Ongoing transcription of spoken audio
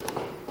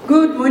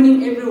Good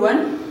morning,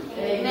 everyone.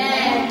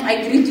 Amen.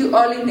 I greet you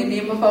all in the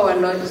name of our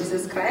Lord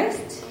Jesus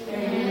Christ.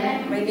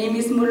 Amen. My name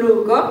is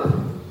Mulugo.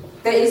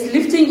 There is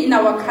lifting in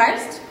our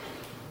Christ,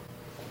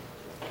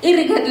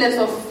 irregardless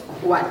of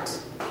what?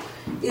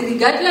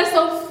 Irregardless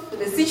of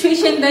the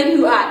situation that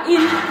you are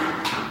in,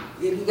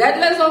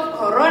 irregardless of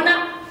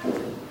Corona,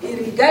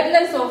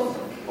 irregardless of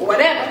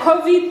whatever,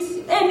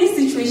 COVID, any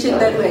situation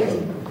that we're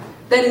in,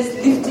 there is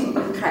lifting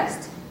in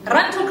Christ.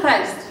 Run to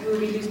Christ, you will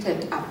be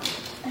lifted up.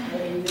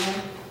 Amen.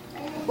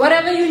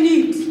 Whatever you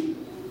need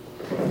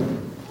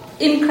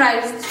in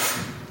Christ,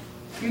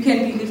 you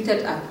can be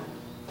lifted up.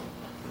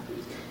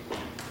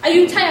 Are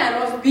you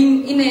tired of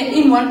being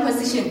in one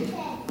position?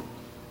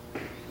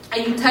 Are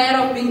you tired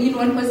of being in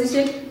one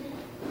position?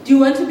 Do you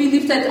want to be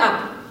lifted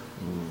up?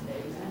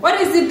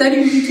 What is it that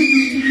you need to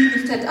do to be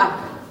lifted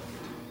up?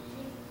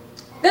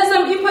 There's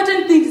some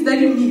important things that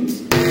you need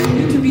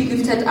to be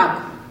lifted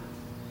up.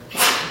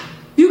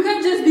 You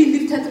can't just be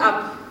lifted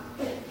up.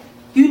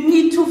 You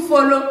need to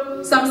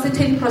follow some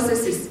certain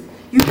processes.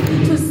 You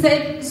need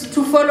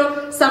to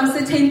follow some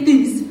certain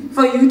things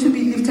for you to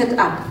be lifted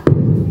up.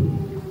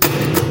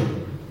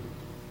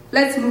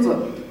 Let's move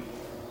on.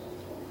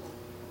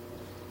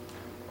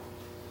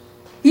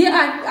 Here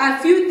are a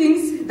few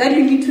things that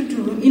you need to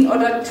do in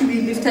order to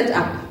be lifted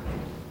up.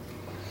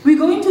 We're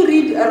going to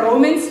read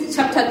Romans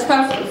chapter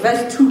 12,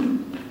 verse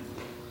 2.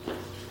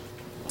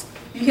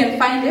 You can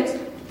find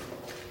it.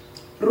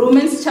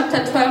 Romans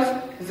chapter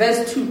 12,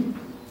 verse 2.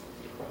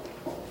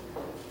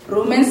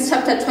 Romans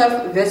chapter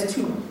 12, verse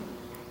 2.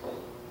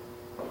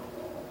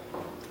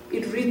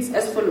 It reads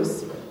as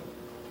follows.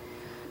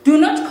 Do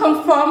not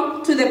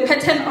conform to the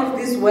pattern of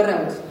this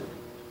world,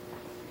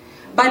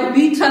 but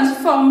be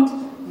transformed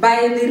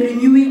by the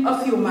renewing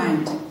of your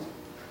mind.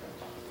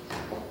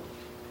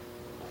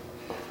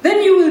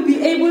 Then you will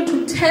be able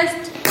to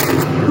test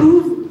and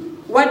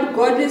prove what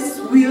God's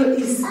will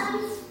is.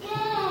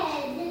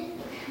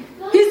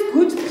 His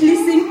good,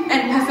 pleasing,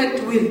 and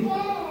perfect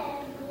will.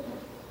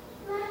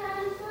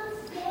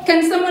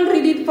 Can someone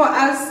read it for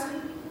us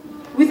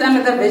with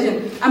another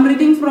version? I'm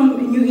reading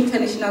from New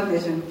International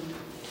Version.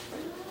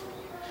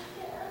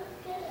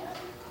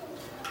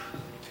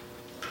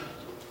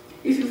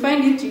 If you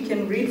find it, you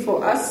can read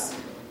for us.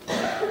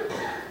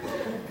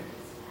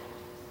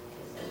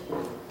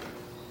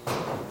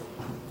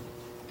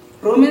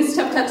 Romans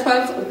chapter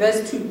 12,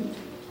 verse 2.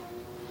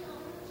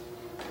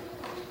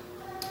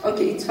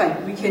 Okay, it's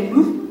fine. We can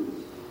move.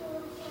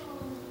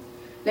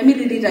 Let me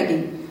read it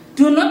again.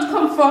 Do not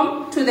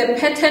conform to the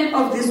pattern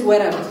of this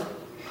world,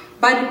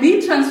 but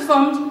be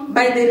transformed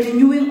by the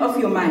renewing of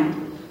your mind.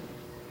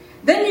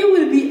 Then you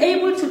will be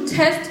able to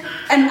test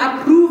and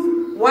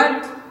approve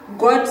what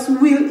God's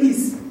will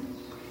is,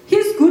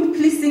 His good,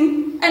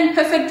 pleasing, and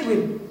perfect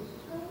will.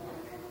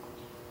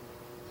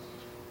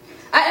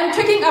 I am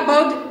talking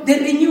about the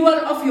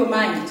renewal of your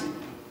mind.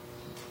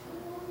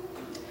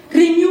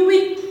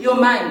 Renewing your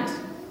mind.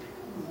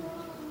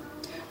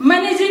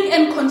 Managing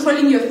and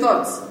controlling your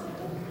thoughts.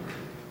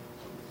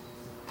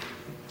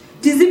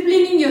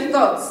 Disciplining your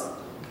thoughts.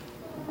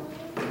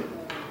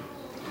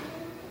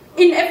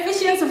 In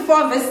Ephesians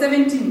 4, verse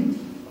 17.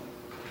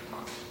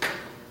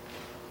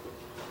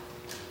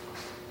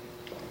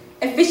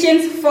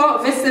 Ephesians 4,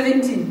 verse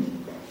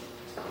 17.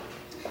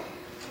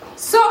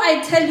 So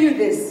I tell you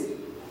this,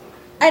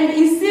 and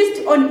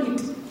insist on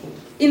it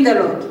in the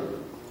Lord,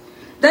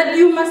 that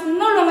you must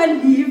no longer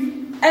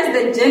live as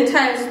the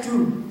Gentiles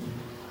do,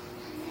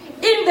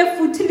 in the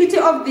futility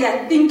of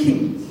their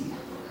thinking.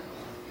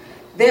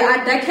 They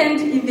are darkened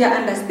in their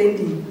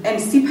understanding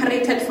and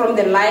separated from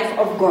the life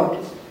of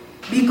God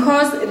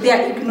because of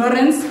their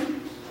ignorance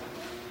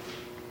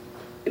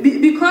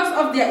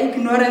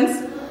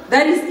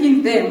that is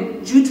in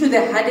them due to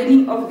the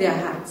hardening of their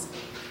hearts.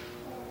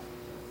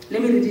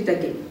 Let me read it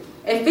again.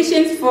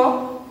 Ephesians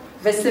 4,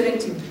 verse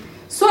 17.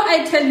 So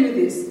I tell you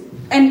this,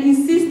 and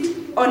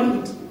insist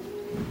on it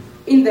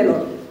in the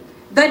Lord,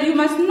 that you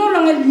must no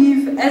longer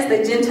live as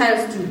the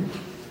Gentiles do,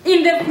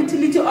 in the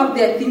futility of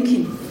their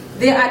thinking.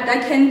 They are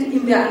darkened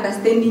in their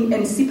understanding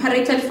and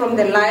separated from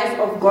the life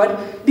of God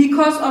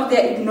because of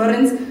their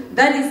ignorance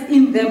that is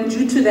in them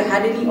due to the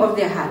hardening of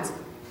their hearts.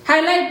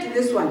 Highlight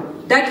this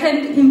one,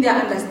 darkened in their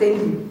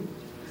understanding.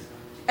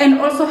 And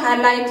also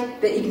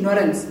highlight the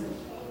ignorance.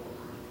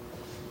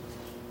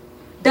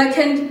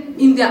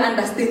 Darkened in their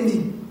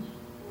understanding.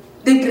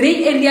 The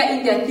gray area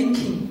in their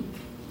thinking.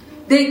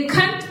 They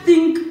can't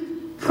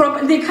think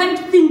properly. They can't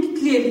think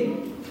clearly.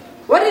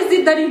 What is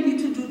it that you need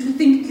to do to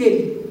think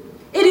clearly?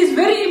 It is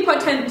very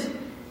important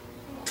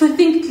to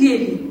think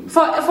clearly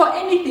for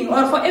anything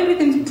or for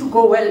everything to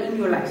go well in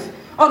your life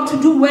or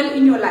to do well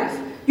in your life.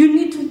 You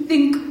need to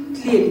think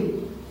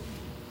clearly.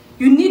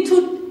 You need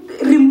to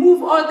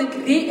remove all the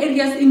gray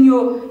areas in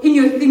your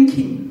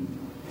thinking.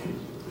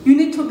 You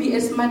need to be a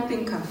smart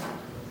thinker.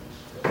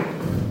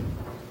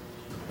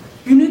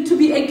 You need to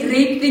be a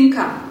great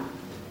thinker.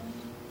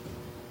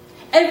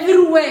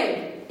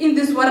 Everywhere in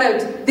this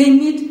world, they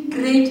need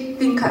great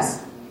thinkers.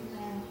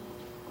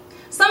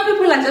 Some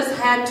people people are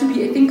just hired to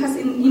be thinkers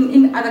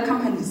in other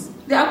companies.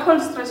 They are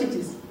called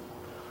strategists.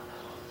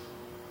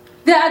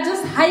 They are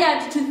just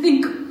hired to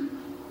think.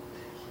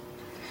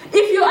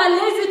 If you are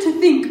lazy to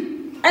think,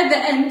 at the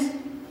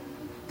end,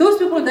 those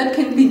people that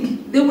can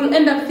think, they will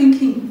end up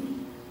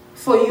thinking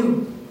for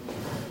you.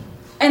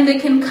 And they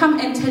can come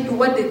and tell you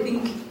what they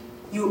think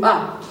you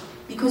are.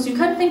 Because you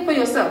can't think for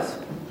yourself.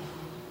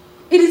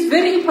 It is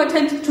very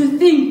important to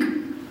think.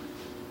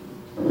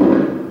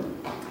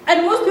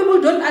 And most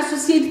people don't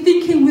associate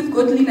thinking with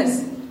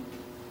godliness.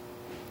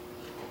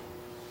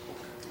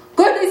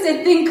 God is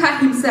a thinker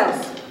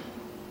himself.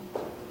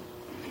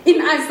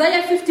 In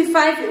Isaiah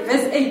 55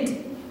 verse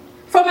 8,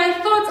 "For my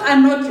thoughts are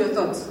not your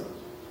thoughts."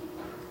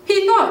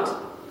 He thought.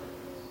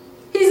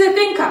 He's a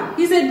thinker.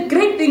 He's a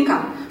great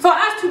thinker. For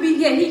us to be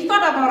here, he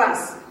thought about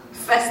us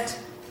first.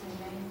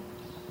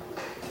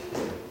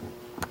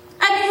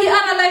 And he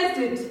analyzed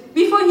it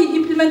before he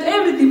implemented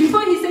everything.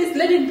 Before he says,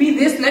 let it be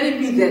this, let it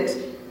be that.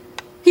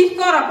 He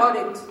thought about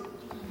it.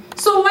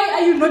 So why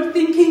are you not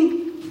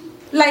thinking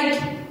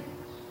like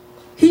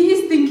he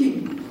is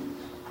thinking?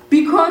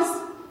 Because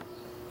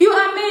you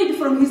are made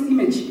from his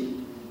image.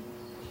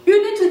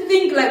 You need to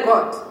think like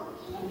God.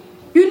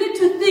 You need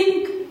to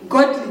think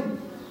godly.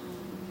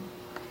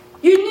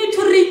 You need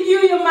to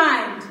renew your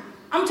mind.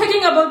 I'm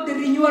talking about the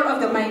renewal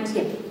of the mind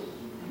here.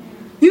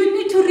 You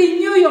need to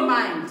renew your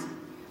mind.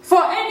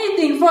 For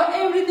anything, for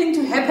everything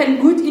to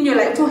happen good in your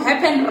life, to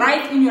happen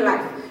right in your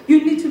life,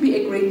 you need to be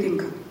a great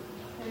thinker.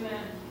 Amen.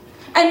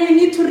 And you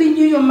need to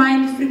renew your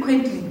mind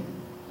frequently.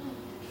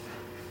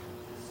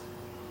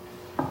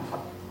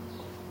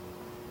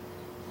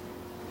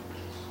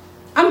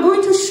 I'm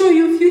going to show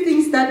you a few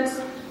things that,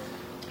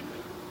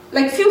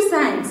 like few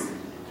signs,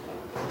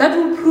 that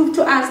will prove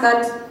to us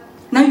that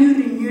now you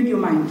renewed your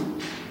mind.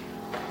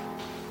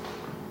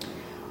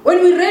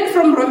 When we read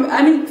from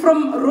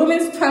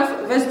Romans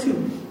 12 verse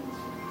 2,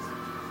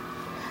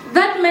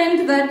 that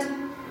meant that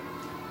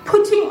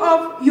putting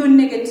off your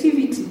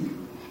negativity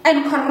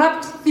and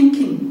corrupt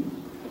thinking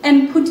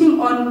and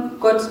putting on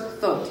God's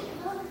thought.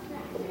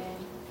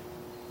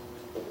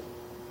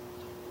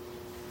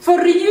 For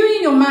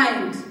renewing your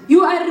mind,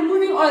 you are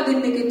removing all the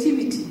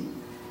negativity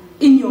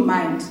in your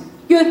mind.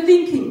 Your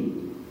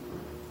thinking.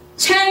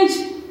 Change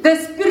the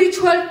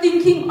spiritual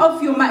thinking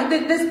of your mind,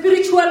 the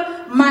spiritual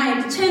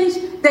mind. Change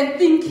the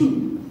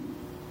thinking.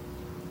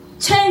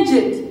 Change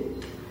it.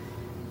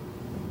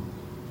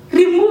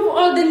 Remove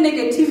all the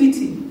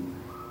negativity.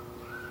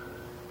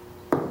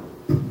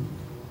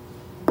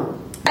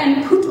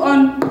 And put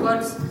on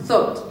God's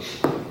thought.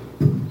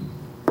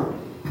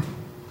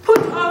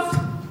 Put off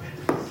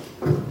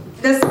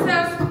the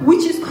self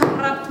which is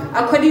corrupt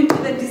according to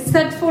the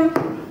deceitful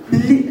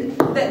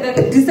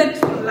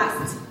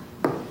lust.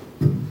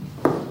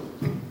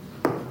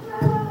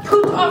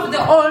 Put off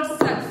the old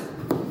self.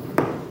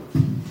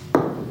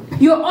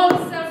 Your old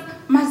self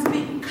must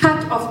be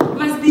cut off,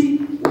 must be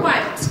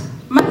wiped,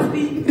 must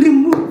be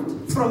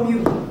removed from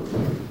you.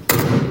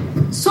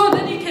 So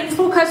that you can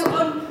focus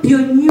on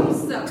your new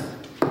self.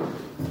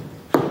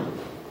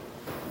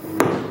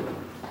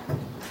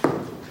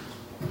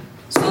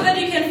 So that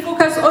you can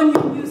focus on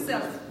your new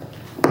self.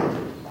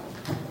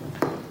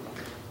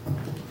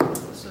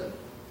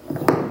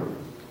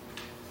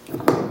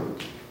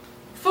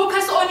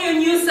 Focus on your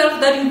new self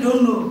that you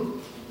don't know.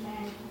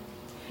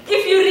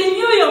 If you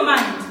renew your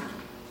mind,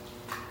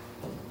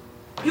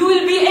 you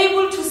will be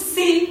able to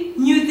see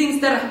new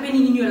things that are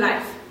happening in your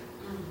life.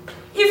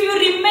 If you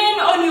remain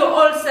on your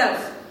old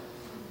self,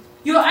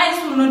 your eyes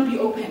will not be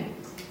open.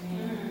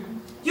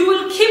 You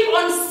will keep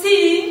on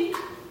seeing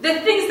the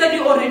things that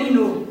you already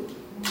know.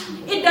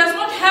 It does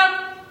not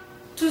help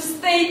to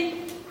stay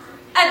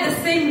at the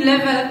same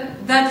level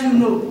that you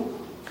know.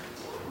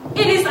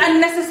 It is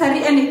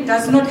unnecessary and it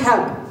does not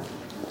help.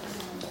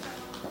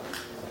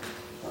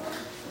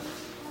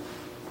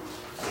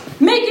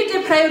 Make it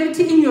a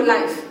priority in your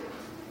life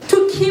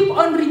to keep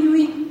on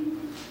renewing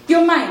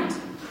your mind.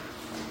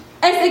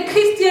 As a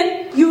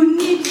Christian, you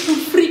need to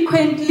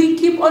frequently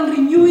keep on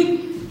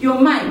renewing your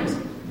mind.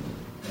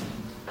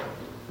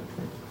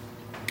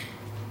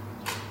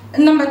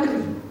 Number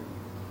 3.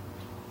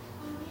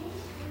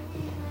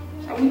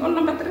 Are we on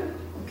number 3?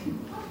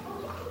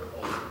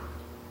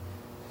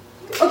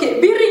 Okay,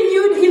 be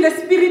renewed in the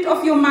spirit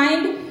of your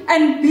mind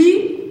and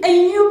be a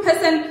new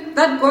person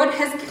that God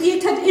has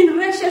created in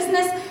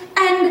righteousness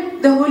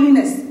and the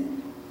holiness.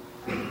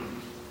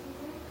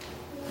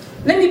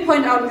 Let me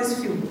point out this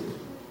few.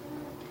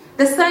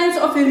 The signs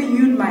of a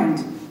renewed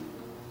mind.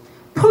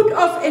 Put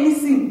off any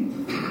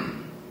sin.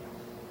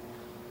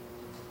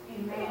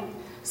 Amen.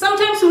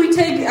 Sometimes we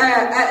take,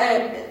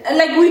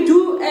 we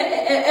do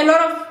a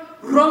lot of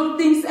wrong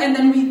things and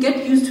then we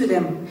get used to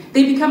them.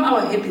 They become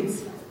our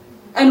habits.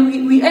 And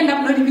we end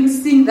up not even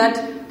seeing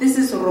that this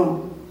is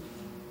wrong.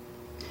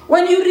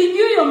 When you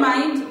renew your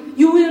mind,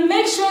 you will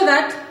make sure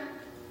that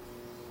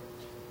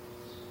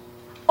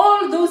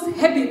all those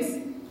habits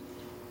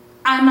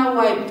are now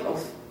wiped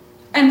off.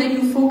 And then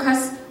you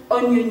focus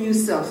on your new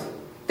self.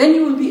 Then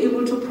you will be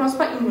able to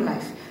prosper in your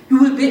life. You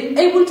will be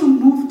able to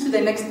move to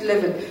the next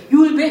level. You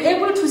will be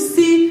able to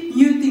see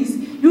new things.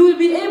 You will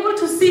be able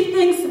to see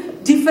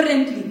things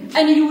differently.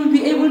 And you will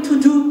be able to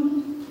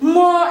do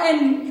more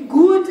and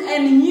good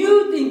and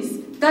new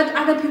things that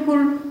other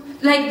people,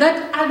 like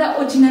that other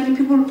ordinary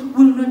people,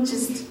 will not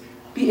just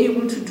be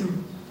able to do.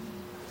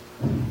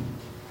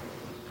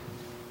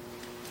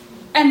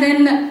 And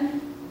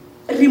then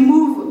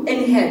remove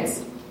any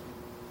hurts.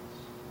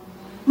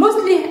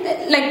 Mostly,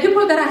 like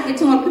people that are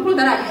hating or people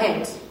that are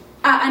hurt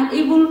are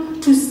unable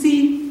to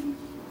see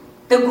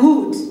the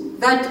good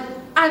that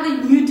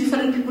other new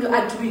different people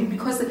are doing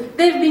because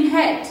they've been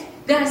hurt.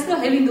 They are still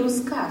having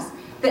those scars.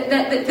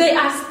 They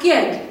are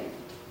scared.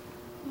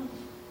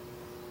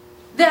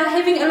 They are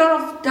having a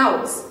lot of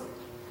doubts.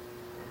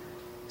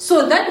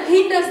 So that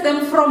hinders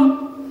them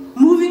from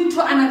moving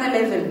to another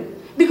level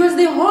because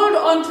they hold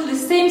on to the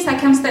same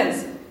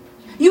circumstance.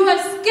 You are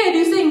scared.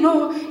 You say,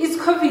 no, it's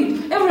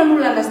COVID. Everyone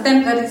will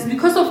understand that it's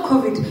because of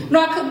COVID.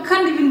 No, I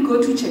can't even go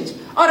to church.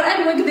 Or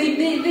at work,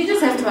 they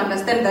just have to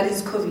understand that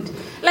it's COVID.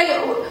 Like,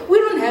 we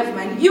don't have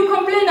money. You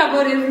complain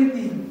about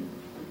everything.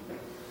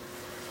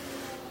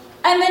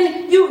 And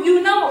then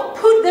you now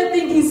put that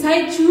thing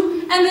inside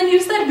you, and then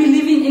you start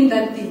believing in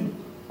that thing.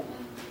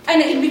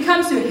 And it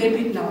becomes your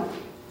habit now.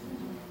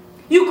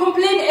 You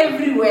complain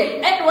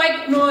everywhere. At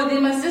work, no, they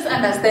must just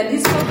understand.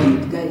 It's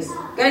COVID, guys.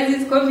 Guys,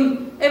 it's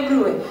COVID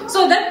everywhere.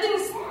 So that thing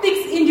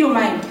sticks in your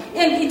mind.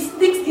 And it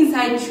sticks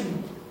inside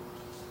you.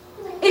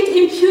 It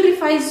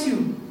impurifies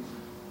you.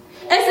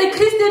 As a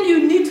Christian,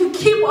 you need to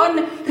keep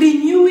on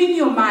renewing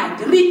your mind.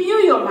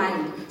 Renew your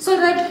mind. So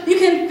that you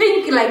can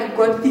think like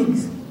God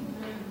thinks.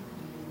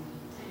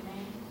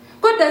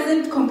 God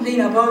doesn't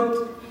complain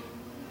about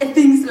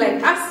things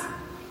like us.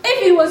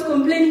 If he was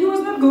complaining, he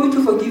was not going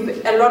to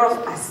forgive a lot of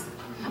us.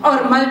 Or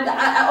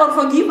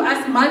forgive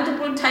us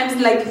multiple times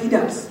like he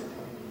does.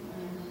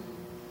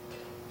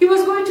 He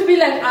was going to be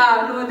like,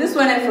 no, this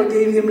one I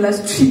forgave him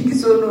last week,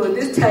 so no,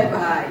 this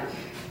time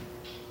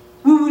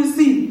we will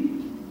see.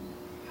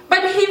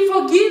 But he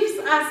forgives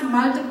us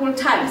multiple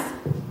times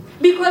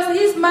because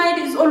his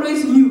mind is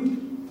always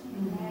new.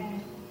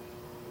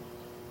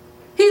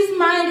 His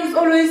mind is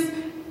always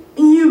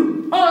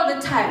new all the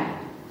time.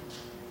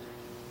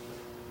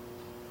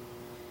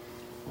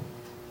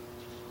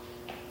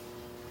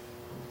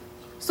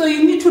 So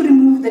you need to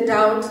remove the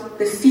doubt,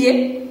 the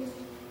fear,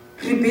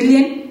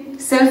 rebellion,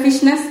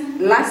 selfishness,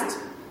 lust,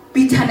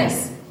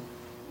 bitterness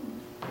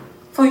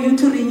for you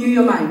to renew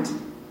your mind.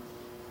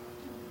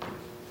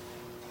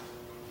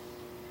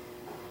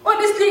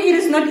 Honestly, it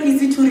is not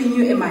easy to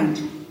renew a mind.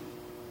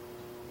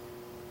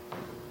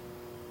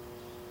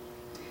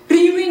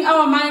 Renewing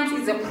our minds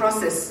is a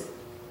process.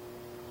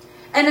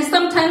 And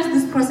sometimes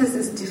this process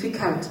is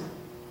difficult.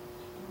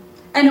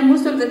 And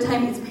most of the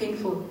time it's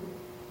painful.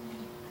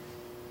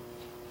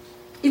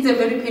 It's a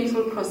very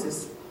painful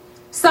process.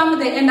 Some,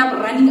 they end up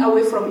running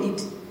away from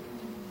it.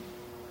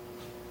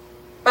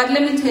 But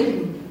let me tell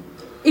you,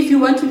 if you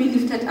want to be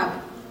lifted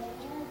up,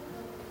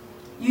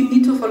 you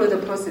need to follow the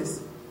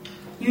process.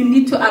 You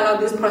need to allow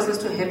this process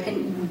to happen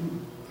in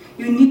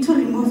you. You need to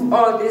remove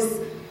all these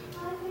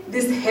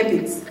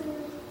habits.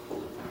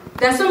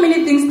 There are so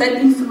many things that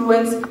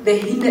influence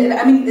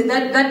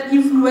that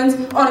influence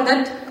or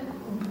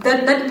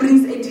that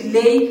brings a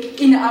delay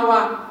in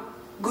our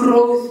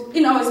growth,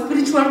 in our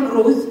spiritual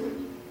growth,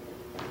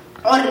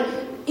 or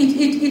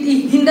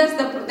it hinders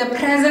the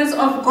presence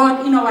of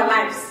God in our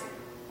lives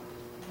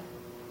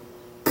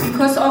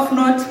because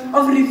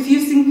of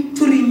refusing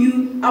to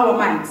renew our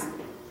minds.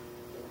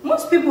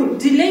 Most people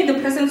delay the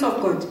presence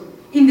of God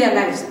in their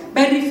lives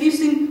by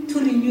refusing to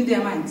renew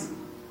their minds.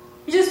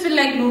 You just feel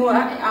like, no,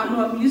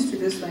 I'm used to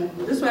this one.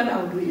 This one,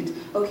 I'll do it.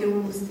 Okay, we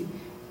will see.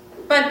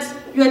 But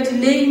you are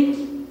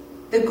delaying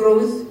the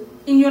growth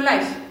in your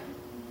life.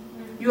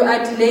 You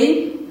are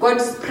delaying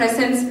God's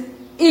presence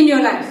in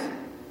your life.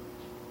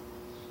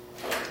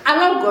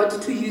 Allow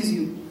God to use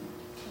you.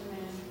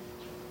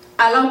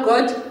 Allow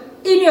God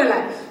in your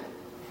life.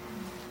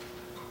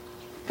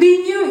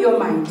 Renew your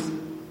mind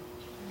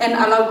and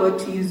allow God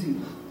to use you.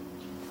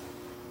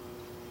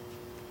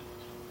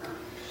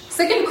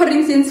 2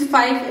 Corinthians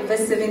 5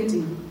 verse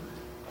 17.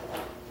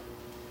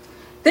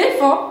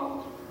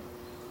 Therefore,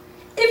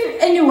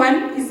 if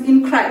anyone is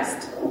in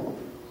Christ,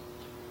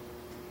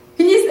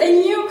 he is a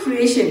new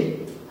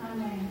creation.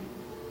 Amen.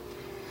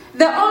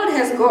 The old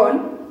has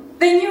gone,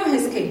 the new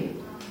has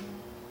came.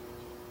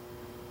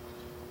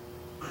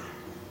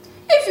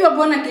 If you are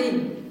born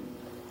again,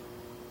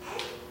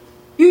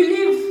 you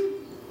leave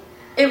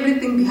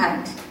everything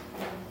behind.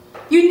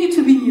 You need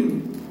to be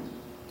new.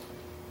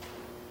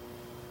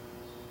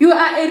 You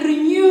are a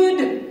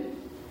renewed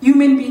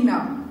human being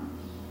now.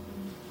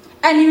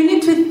 And you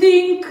need to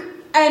think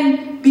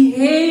and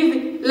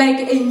behave like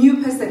a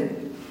new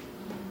person.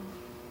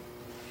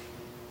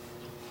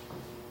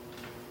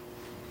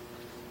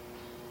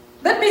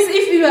 That means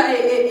if you are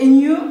a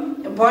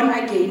new, born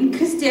again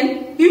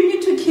Christian, you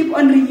need to keep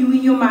on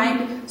renewing your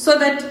mind so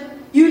that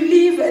you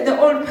leave the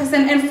old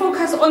person and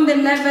focus on the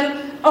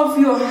level of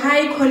your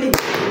high calling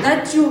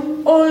that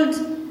you old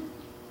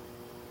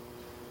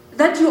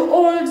that your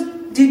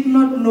old did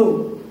not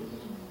know.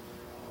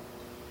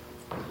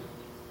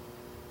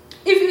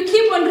 If you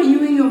keep on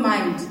renewing your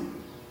mind,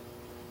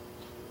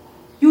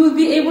 you will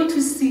be able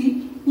to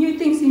see new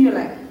things in your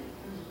life.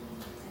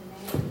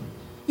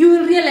 You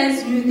will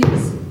realize new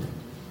things.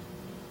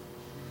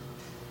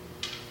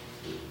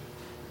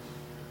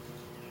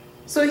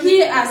 So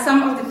here are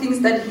some of the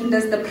things that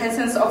hinders the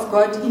presence of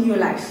God in your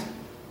life.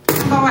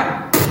 Number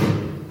one,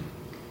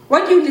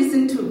 what you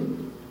listen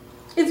to.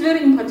 It's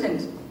very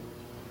important.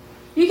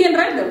 You can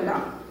write them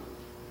down.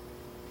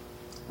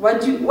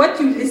 What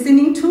you're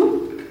listening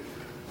to,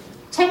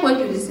 check what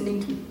you're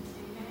listening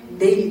to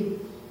daily.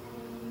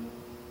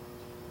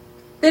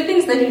 The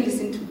things that you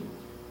listen to.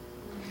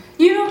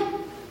 You know,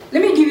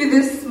 let me give you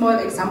this small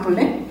example.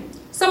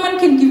 Someone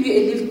can give you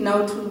a lift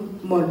now to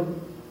mall.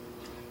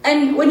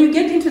 And when you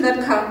get into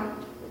that car,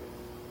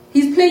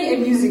 he's playing a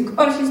music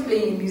or she's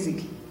playing a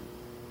music.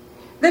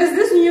 There is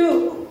this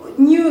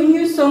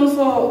new song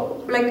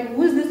for, like,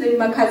 who's this lady,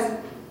 Makas?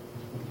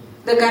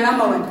 The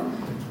Ganama one.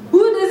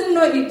 Who doesn't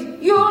know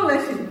it? You're all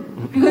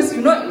laughing because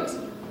you know it.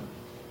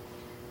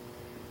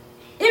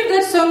 If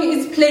that song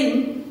is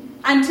playing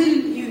until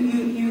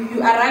you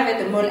arrive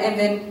at the mall and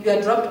then you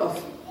are dropped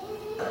off,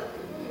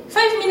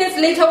 5 minutes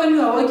later when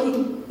you are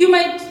walking, you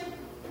might,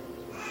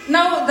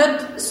 now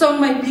that song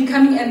might be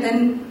coming and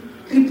then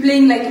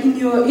replaying like in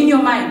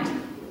your mind.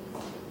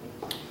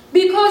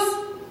 Because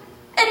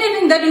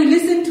anything that you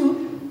listen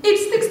to, it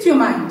sticks to your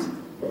mind.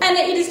 And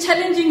it is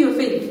challenging your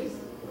faith.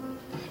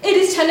 It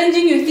is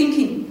challenging your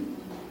thinking.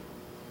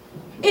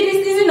 It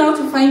is easy now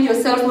to find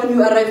yourself when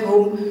you arrive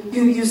home,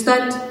 you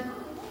start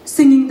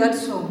singing that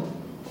song.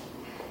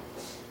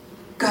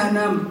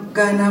 Ganam,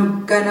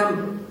 Ganam,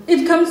 Ganam.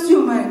 It comes to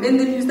your mind and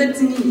then you start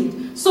singing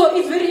it. So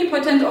it's very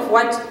important of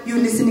what you're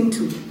listening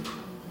to.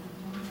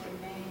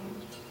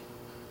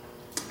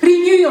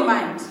 Renew your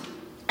mind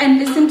and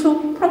listen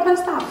to proper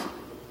stuff.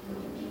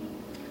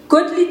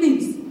 Godly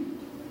things.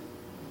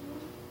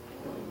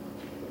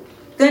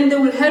 Then they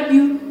will help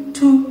you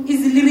to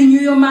easily renew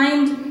your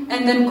mind,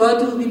 and then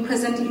God will be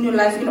present in your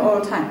life in all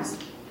times.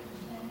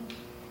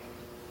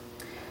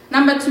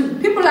 Number two,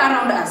 people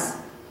around us.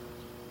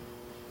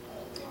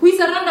 We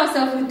surround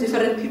ourselves with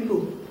different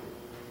people.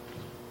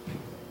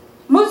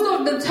 Most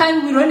of the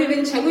time we don't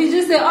even check. We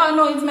just say, oh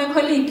no, it's my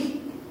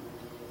colleague.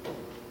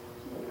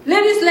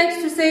 Ladies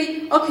like to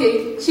say,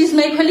 okay, she's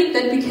my colleague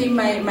that became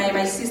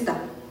my sister.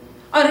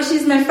 Or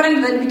she's my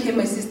friend that became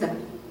my sister.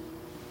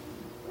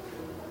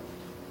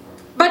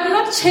 But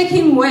not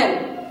checking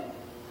well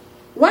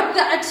what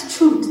the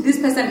attitude this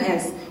person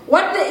has,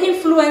 what the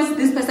influence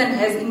this person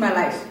has in my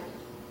life.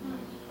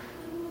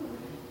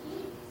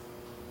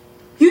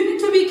 You need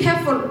to be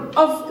careful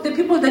of the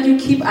people that you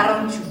keep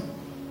around you.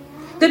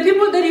 The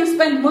people that you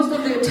spend most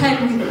of your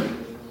time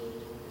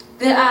with,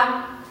 they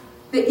are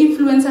the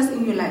influencers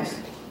in your life.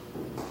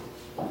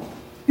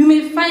 You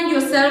may find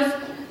yourself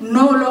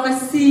no longer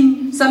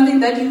seeing something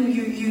that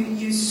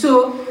you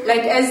saw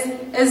like as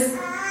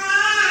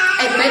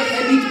a bad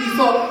habit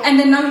before, and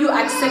then now you're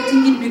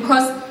accepting it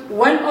because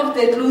one of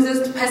the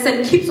closest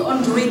person keeps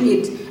on doing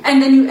it,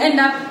 and then you end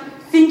up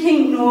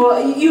thinking, no,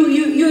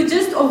 you're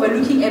just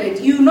overlooking at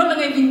it. You're no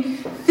longer even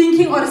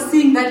thinking or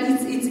seeing that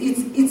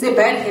it's a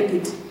bad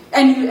habit,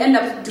 and you end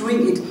up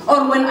doing it.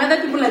 Or when other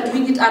people are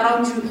doing it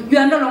around you, you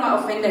are no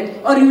longer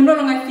offended, or you're no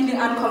longer feeling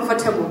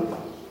uncomfortable.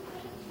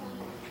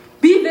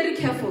 Be very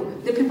careful,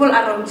 the people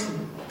around you.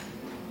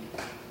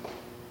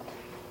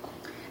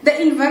 The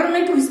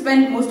environment we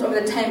spend most of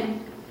the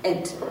time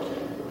at.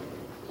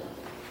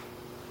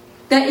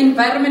 The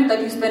environment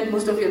that you spend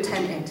most of your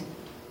time at.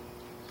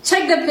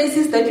 Check the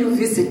places that you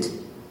visit.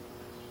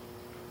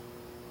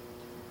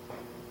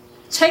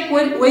 Check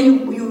where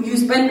you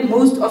spend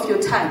most of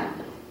your time.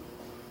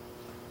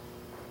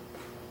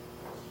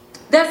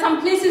 There are some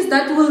places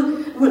that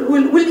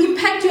will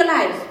impact your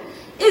life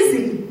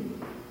easily.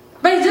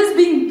 By just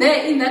being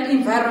there in that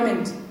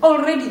environment,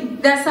 already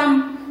there are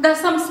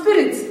some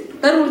spirits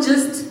that will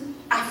just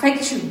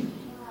affect you.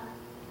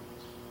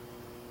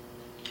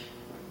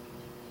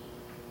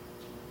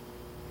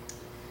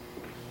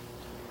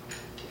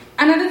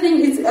 Another thing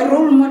is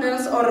role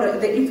models or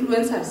the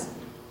influencers.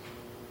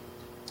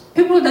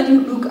 People that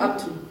you look up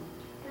to.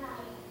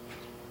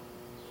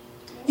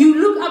 You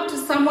look up to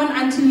someone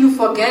until you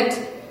forget,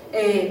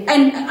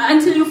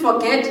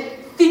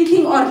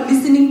 thinking or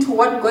listening to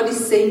what God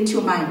is saying to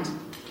your mind.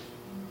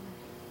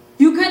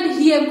 You can't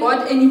hear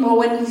God anymore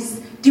when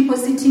He's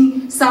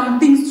depositing some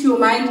things to your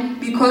mind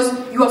because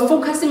you are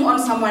focusing on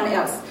someone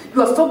else.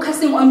 You are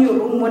focusing on your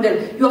role model.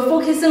 You are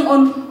focusing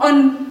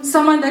on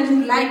someone that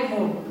you like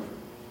more.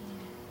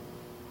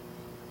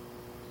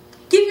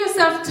 Give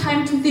yourself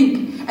time to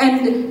think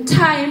and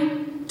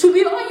time to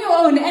be on your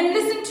own and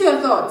listen to your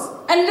thoughts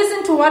and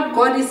listen to what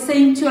God is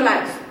saying to your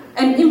life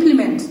and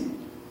implement.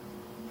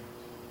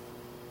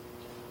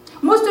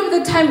 Most of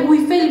the time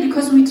we fail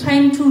because we're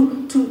trying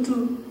to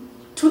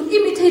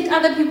imitate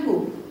other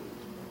people.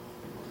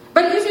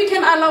 But if you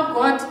can allow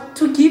God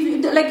to give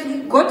you,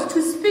 like God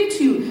to speak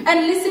to you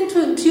and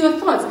listen to your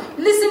thoughts,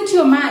 listen to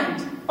your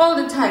mind all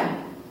the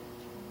time,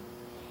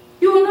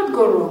 you will not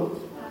go wrong.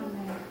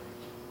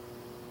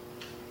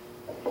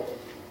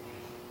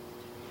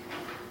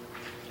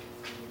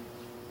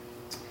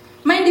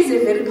 Mind is a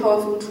very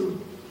powerful tool.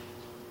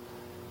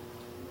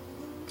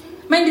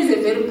 Mind is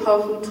a very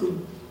powerful tool.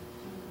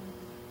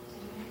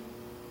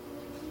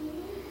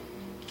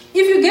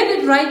 If you get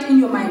it right in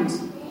your mind,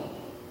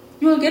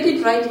 you will get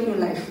it right in your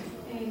life.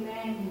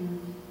 Amen.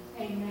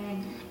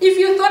 Amen. If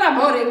you thought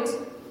about it,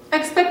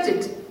 expect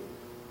it.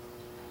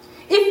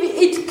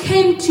 If it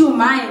came to your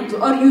mind,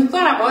 or you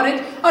thought about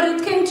it, or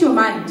it came to your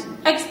mind,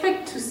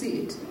 expect to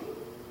see it.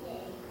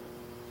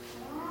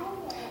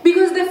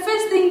 Because the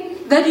first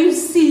thing that you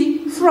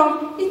see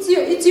from, it's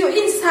your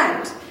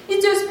inside.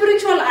 It's your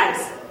spiritual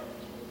eyes.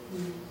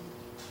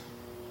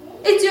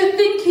 It's your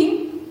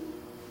thinking.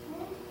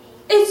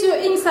 It's your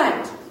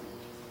inside.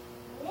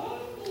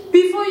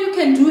 Before you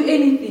can do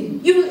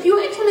anything,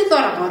 you actually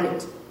thought about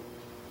it.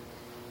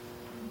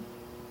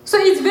 So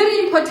it's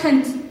very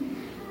important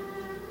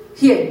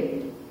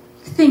here.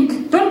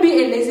 Think. Don't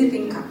be a lazy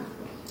thinker.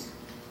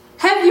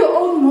 Have your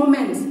own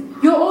moments,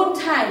 your own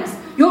times,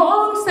 your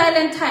own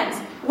silent times,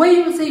 where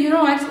you will say, you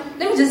know what,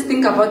 let me just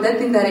think about that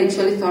thing that I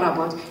actually thought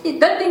about.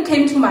 That thing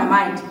came to my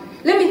mind.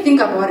 Let me think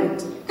about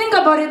it. Think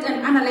about it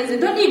and analyze it.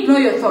 Don't ignore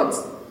your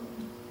thoughts.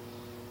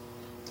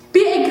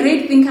 Be a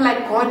great thinker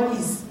like God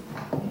is.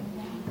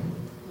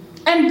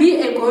 And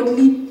be a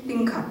godly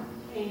thinker.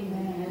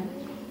 Amen.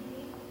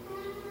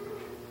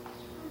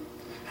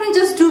 Don't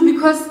just do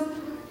because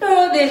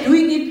they're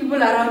doing it,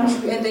 people around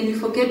you, and then you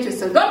forget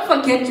yourself. Don't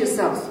forget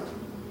yourself.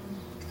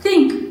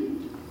 Think.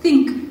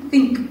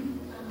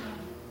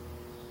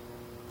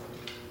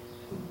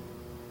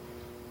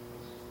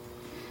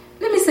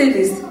 Let me say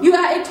this. You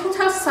are a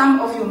total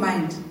sum of your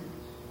mind.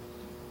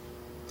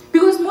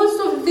 Because most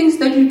of the things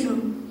that you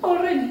do,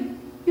 already,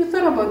 you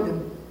thought about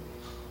them.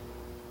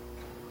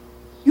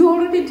 You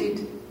already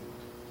did.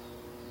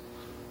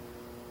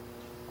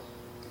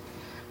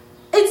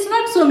 It's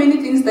not so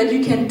many things that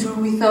you can do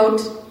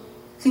without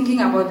thinking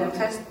about them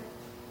first.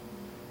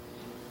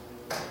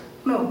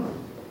 No.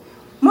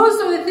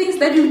 Most of the things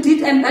that you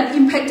did and that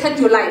impacted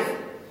your life,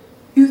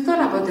 you thought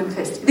about them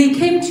first. They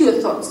came to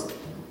your thoughts.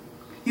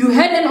 You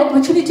had an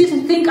opportunity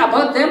to think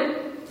about them,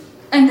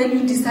 and then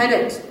you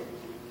decided.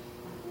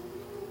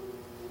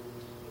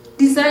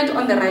 Decide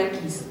on the right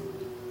keys.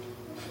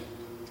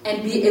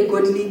 And be a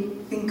godly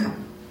thinker.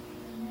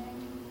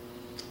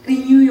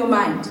 Renew your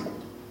mind.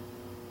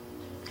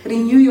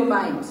 Renew your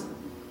mind.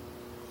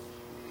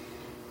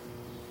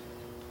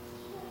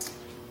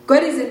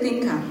 God is a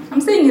thinker. I'm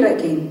saying it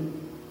again.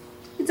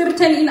 It's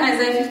written in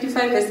Isaiah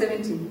 55 verse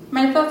 17.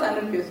 My thoughts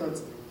are not your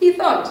thoughts. He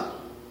thought.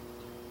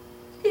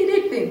 He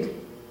did think.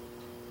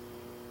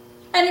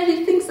 And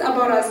he thinks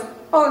about us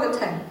all the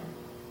time.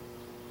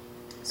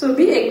 So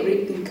be a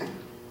great thinker.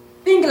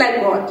 Think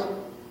like God.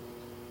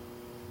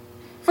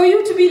 For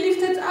you to be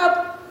lifted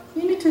up,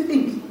 you need to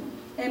think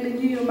and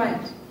renew your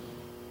mind.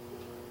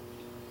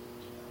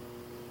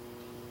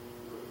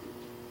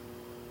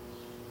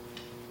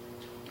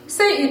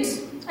 Say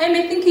it. I'm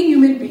a thinking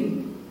human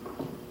being.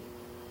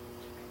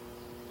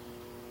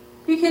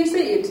 You can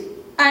say it.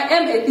 I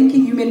am a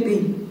thinking human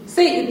being.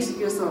 Say it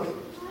yourself.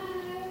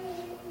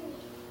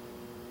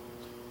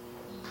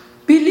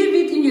 Believe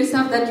it in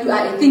yourself that you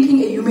are a thinking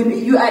human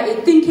being. You are a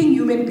thinking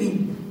human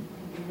being.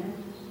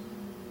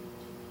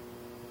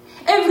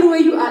 Everywhere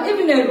you are,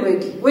 even at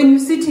work, when you're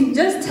sitting,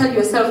 just tell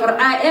yourself,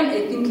 I am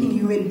a thinking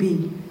human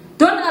being.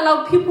 Don't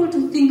allow people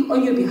to think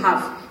on your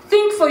behalf.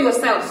 Think for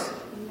yourself.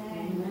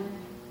 Amen.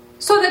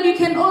 So that you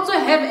can also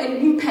have an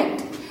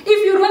impact.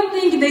 If you don't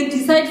think, they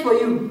decide for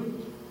you.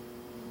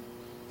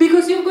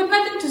 Because you've got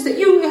nothing to say.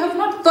 You have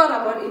not thought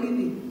about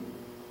anything.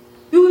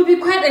 You will be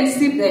quiet and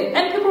sit there.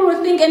 And people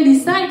will think and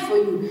decide for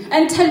you.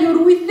 And tell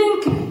you, we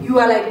think you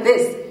are like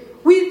this.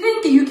 We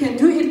think you can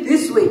do it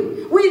this way.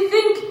 We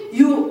think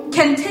you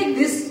can take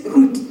this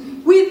route.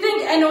 We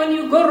think, and when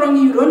you go wrong,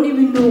 you don't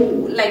even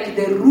know, like,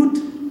 the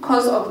root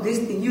cause of this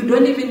thing. You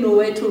don't even know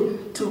where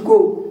to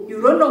go.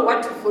 You don't know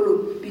what to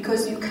follow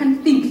because you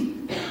can't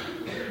think.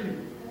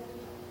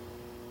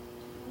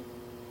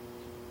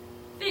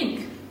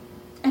 Think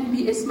and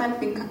be a smart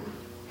thinker.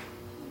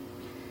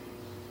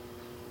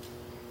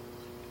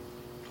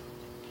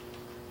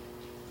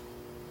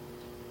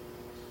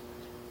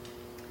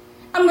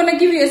 I'm going to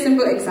give you a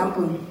simple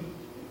example.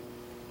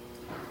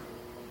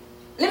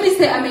 Let me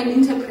say I'm an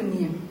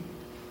entrepreneur.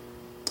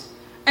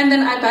 And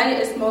then I buy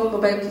a small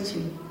mobile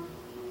kitchen.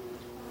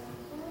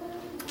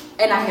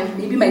 And I have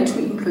maybe my 2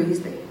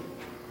 employees there.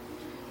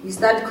 We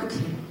start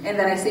cooking. And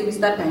then I say we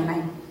start by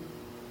 9.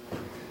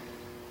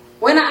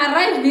 When I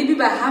arrive maybe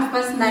by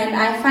 9:30,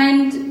 I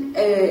find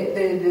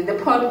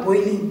the pot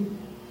boiling.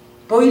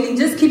 Boiling,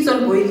 just keeps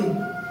on boiling.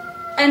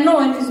 And no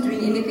one is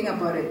doing anything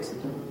about it.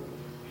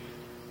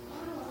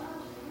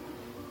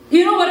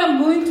 You know what I'm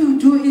going to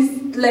do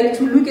is like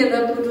to look at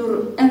that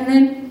and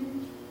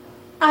then,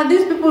 are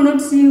these people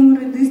not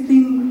seeing this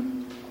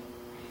thing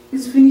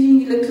is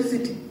finishing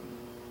electricity.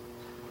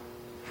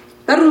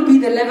 That will be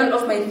the level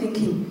of my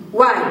thinking.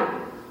 Why?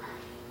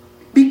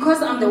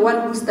 Because I'm the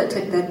one who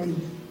started that thing.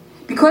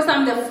 Because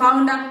I'm the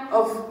founder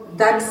of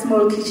that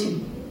small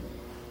kitchen.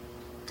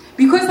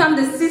 Because I'm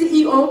the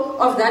CEO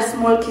of that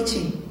small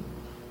kitchen.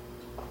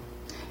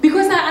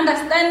 Because I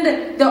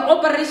understand the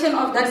operation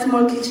of that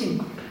small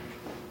kitchen.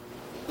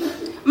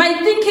 My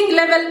thinking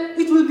level,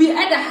 it will be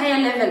at a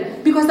higher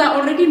level because I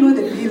already know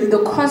the bill,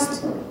 the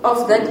cost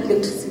of that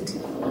electricity.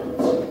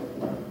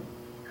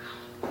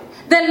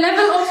 The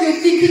level of your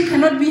thinking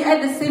cannot be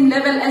at the same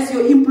level as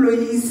your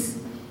employees.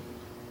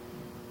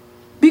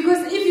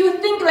 Because if you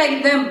think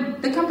like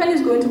them, the company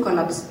is going to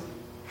collapse.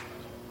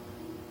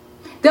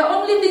 The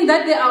only thing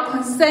that they are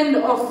concerned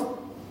of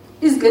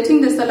is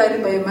getting the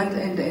salary by a month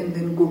and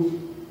then go.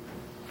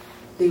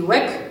 They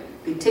work,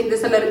 they take the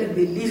salary and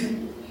they leave.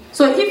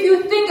 So if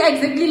you think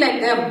exactly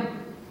like them,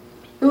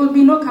 there will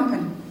be no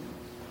company.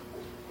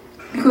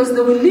 Because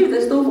they will leave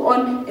the stove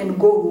on and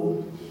go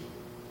home.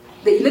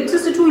 The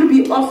electricity will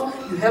be off,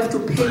 you have to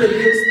pay the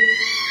bills.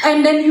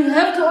 And then you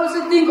have to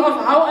also think of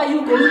how are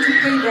you going to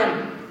pay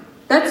them.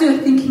 That's your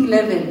thinking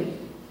level.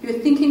 Your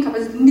thinking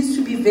capacity needs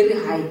to be very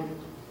high.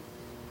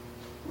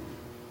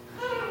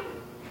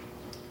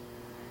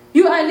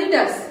 You are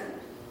leaders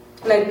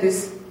like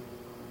this.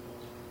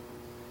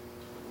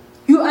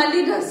 You are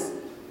leaders.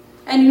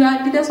 And you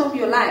are leaders of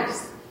your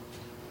lives.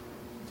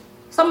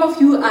 Some of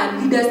you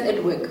are leaders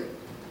at work.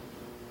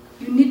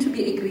 You need to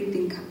be a great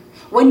thinker.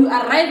 When you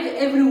arrive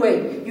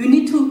everywhere, you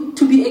need to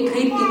be a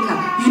great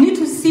thinker. You need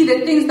to see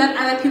the things that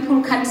other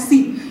people can't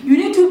see. You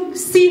need to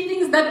see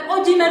things that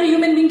ordinary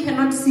human beings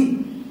cannot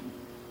see.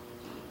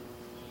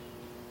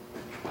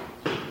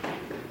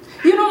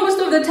 You know, most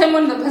of the time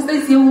when the pastor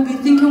is here, we'll be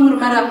thinking,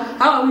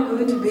 how are we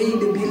going to pay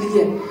the bill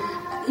here?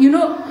 You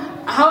know,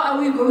 how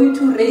are we going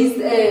to raise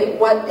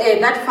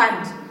that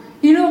fund?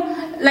 You know,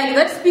 like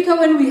that speaker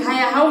when we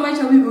hire, how much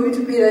are we going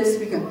to pay that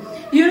speaker?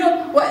 You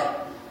know,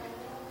 what?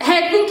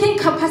 Her thinking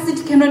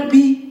capacity cannot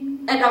be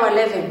at our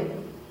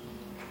level.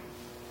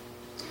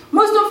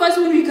 Most of us,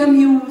 when we come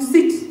here, we will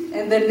sit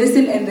and then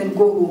listen and then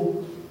go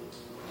home.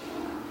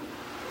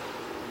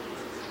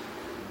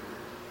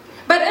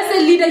 But as a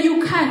leader,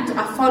 you can't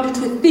afford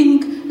to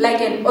think like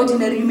an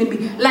ordinary human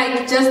being,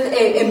 like just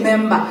a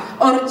member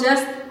or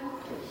just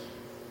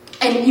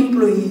an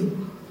employee.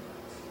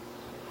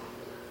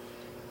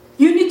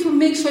 You need to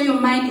make sure your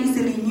mind is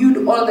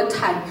renewed all the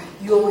time.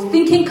 Your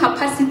thinking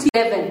capacity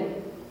level.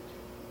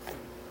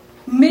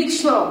 Make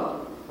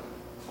sure.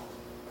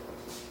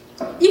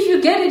 If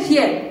you get it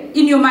here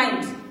in your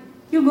mind,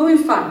 you're going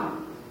far.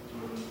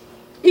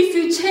 If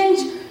you change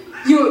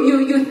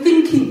your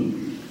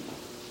thinking,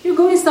 you're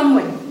going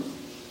somewhere.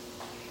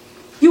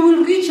 You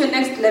will reach your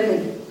next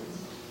level.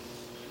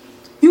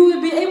 You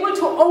will be able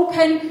to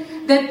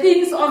open the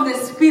things of the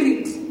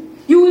spirit.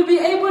 You will be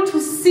able to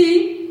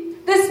see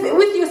this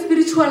with your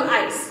spiritual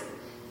eyes.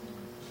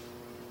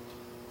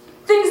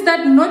 Things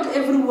that not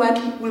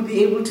everyone will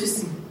be able to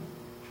see.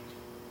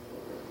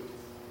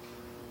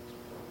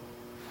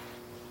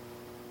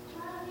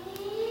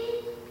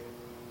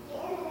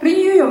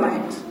 Renew your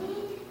mind.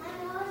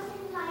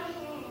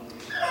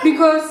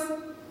 Because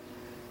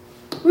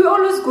we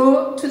always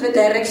go to the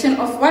direction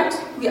of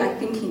what we are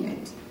thinking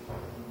at.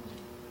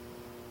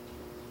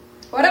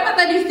 Whatever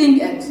that you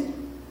think at,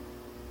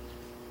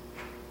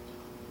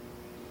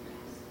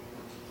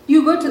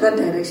 you go to that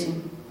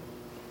direction.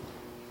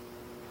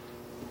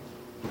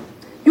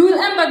 You will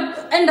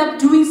end up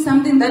doing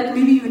something that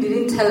maybe you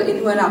didn't tell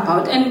anyone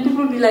about, and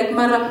people will be like,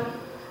 Mara,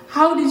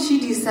 how did she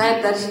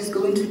decide that she's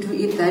going to do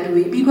it that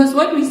way? Because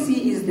what we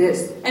see is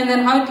this. And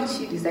then how did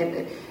she decide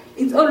that?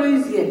 It's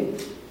always here.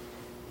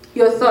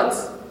 Your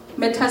thoughts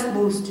matters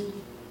most.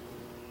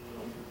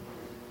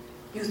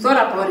 You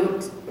thought about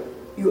it.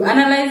 You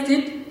analyzed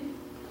it.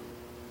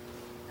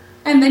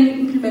 And then you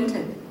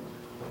implemented.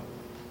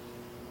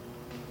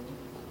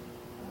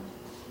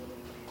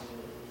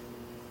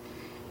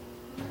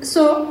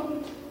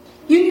 So,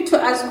 you need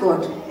to ask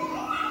God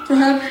to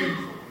help you.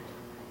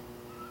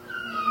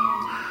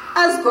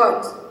 Ask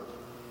God.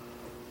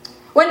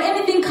 When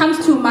anything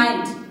comes to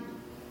mind,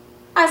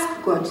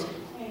 ask God.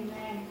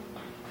 Amen.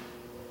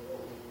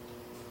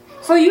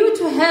 For you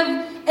to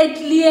have a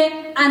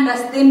clear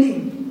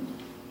understanding,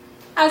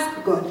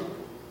 ask God.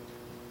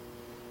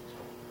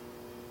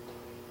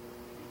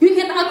 You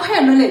can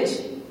acquire knowledge,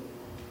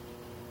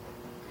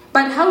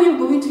 but how are you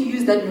going to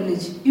use that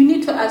knowledge? You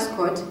need to ask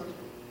God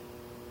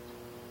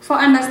for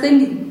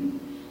understanding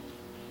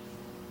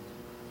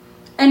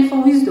and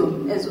for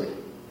wisdom as well.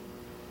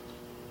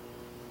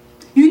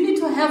 You need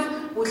to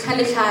have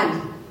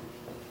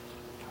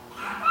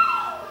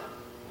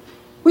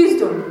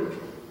wisdom.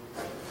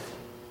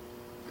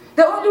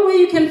 The only way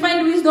you can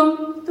find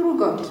wisdom through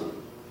God.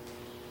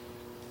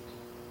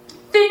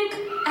 Think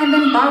and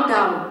then bow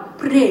down,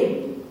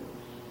 pray,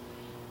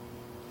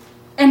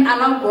 and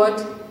allow God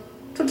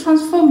to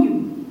transform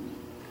you,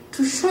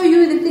 to show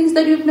you the things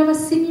that you've never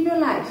seen in your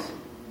life,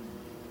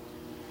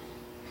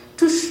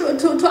 to show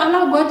to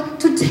allow God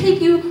to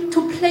take you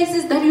to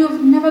places that you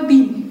have never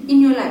been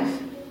in your life.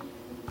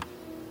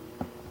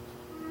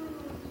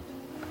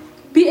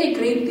 Be a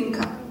great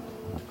thinker.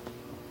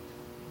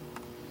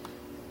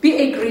 Be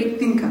a great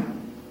thinker.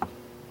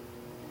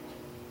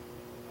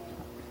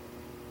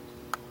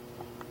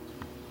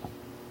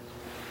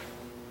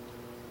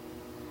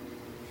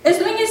 As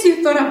long as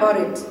you thought about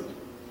it,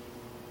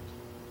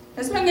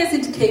 as long as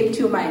it came to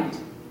your mind,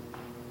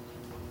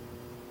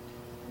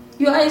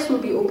 your eyes will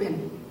be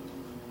open.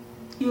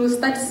 You will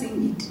start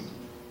seeing it.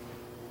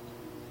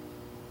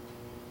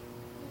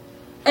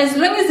 As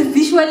long as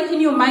visually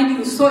in your mind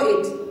you saw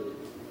it,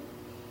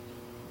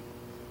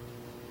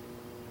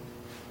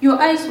 your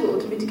eyes will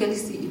automatically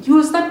see it. You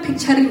will start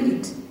picturing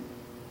it.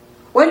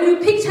 When you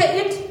picture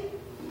it,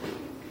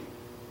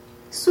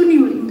 soon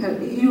you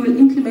will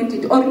implement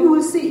it, or you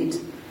will see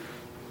it.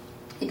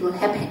 It will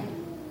happen.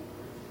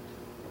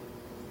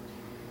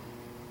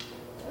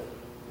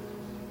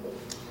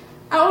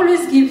 I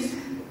always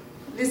give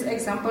this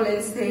example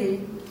and say,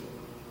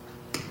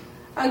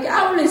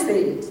 I always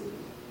say it.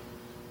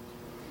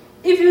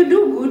 If you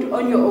do good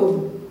on your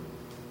own,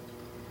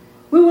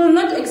 we will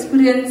not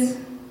experience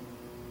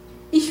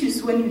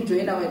issues when you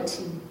join our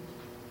team.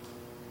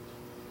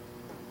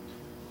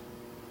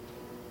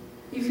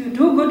 If you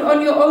do good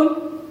on your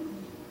own,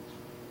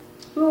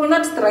 we will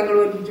not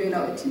struggle when you join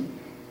our team.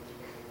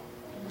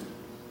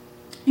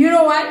 You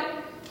know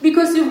why?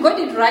 Because you've got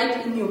it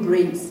right in your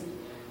brains.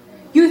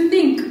 You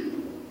think.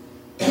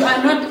 You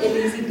are not a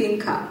lazy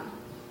thinker.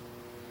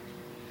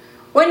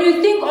 When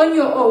you think on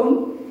your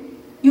own,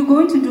 you're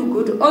going to do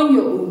good on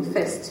your own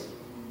first.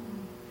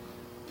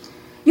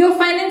 Your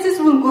finances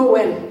will go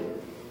well.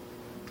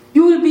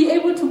 You will be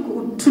able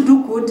to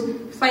do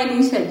good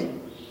financially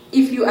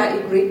if you are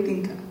a great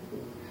thinker.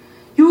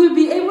 You will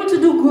be able to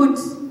do good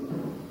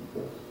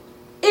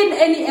in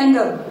any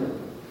angle.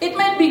 It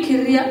might be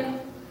career,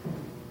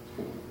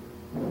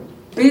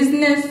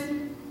 business,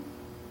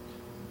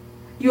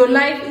 your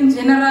life in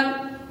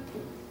general,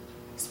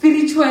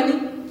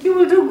 spiritually. You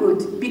will do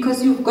good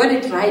because you've got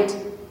it right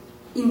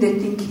in the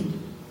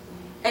thinking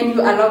and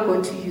you allow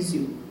God to use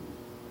you.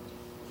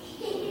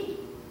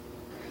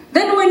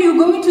 Then when you're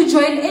going to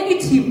join any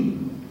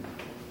team,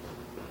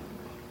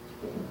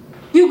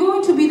 you're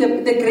going to be the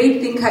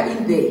great thinker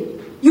in there.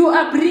 You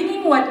are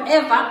bringing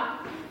whatever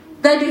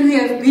that you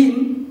have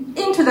been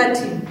into that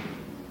team.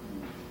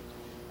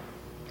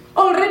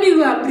 Already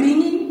you are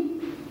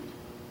bringing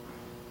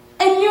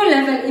a new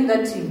level in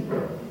that team.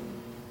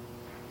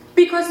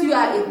 Because you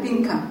are a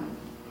thinker.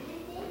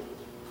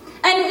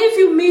 And if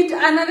you meet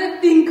another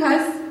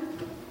thinkers,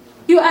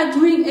 you are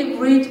doing a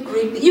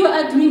great, you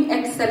are doing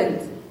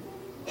excellent.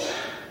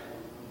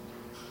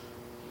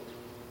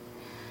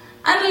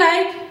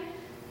 Unlike,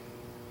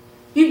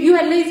 you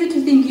are lazy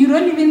to think, you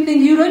don't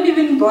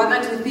even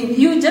bother to think,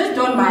 you just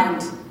don't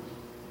mind.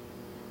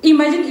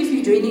 Imagine if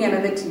you're joining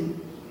another team.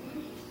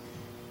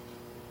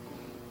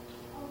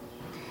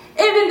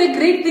 Even the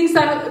great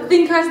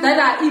thinkers that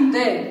are in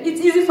there,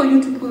 it's easy for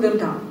you to pull them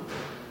down.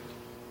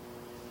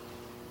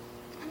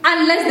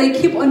 Unless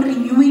they keep on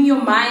renewing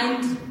your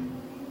mind.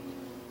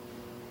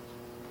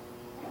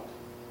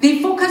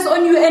 They focus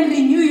on you and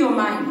renew your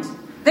mind.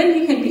 Then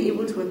you can be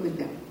able to work with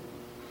them.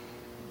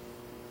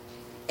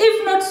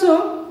 If not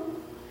so,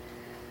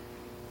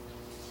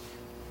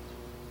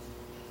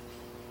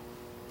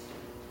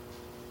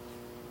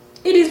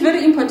 it is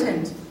very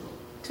important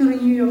to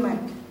renew your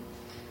mind.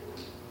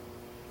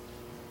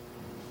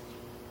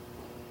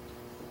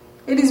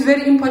 It is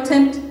very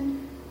important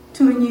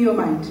to renew your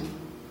mind.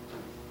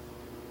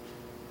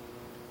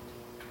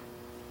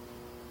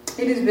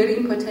 It is very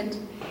important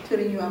to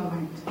renew our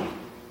mind.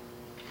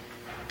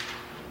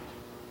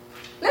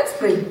 Let's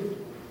pray.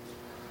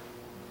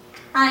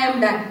 I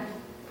am done.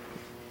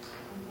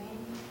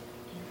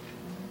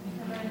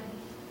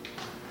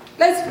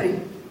 Let's pray.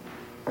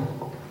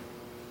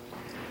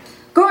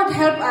 God,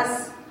 help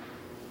us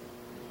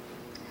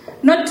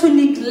not to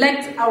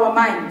neglect our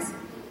minds.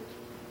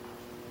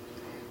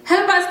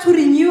 Help us to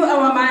renew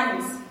our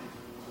minds.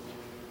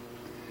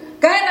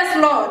 Guide us,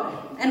 Lord,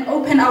 and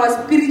open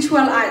our spiritual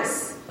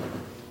eyes.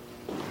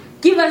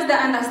 Give us the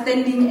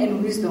understanding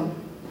and wisdom.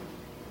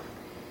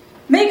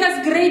 Make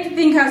us great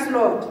thinkers,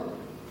 Lord.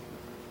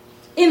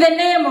 In the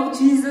name of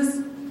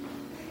Jesus,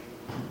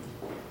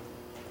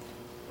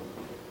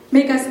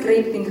 make us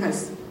great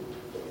thinkers.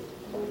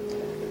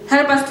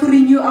 Help us to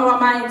renew our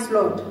minds,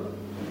 Lord.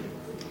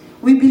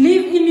 We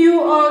believe in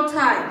you all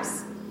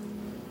times.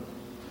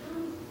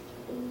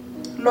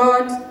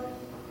 Lord,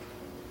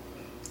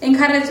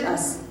 encourage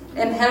us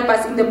and help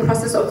us in the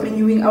process of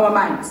renewing our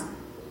minds.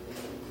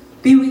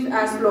 Be with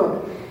us,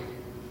 Lord.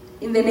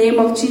 In the name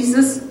of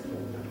Jesus,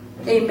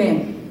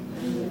 amen.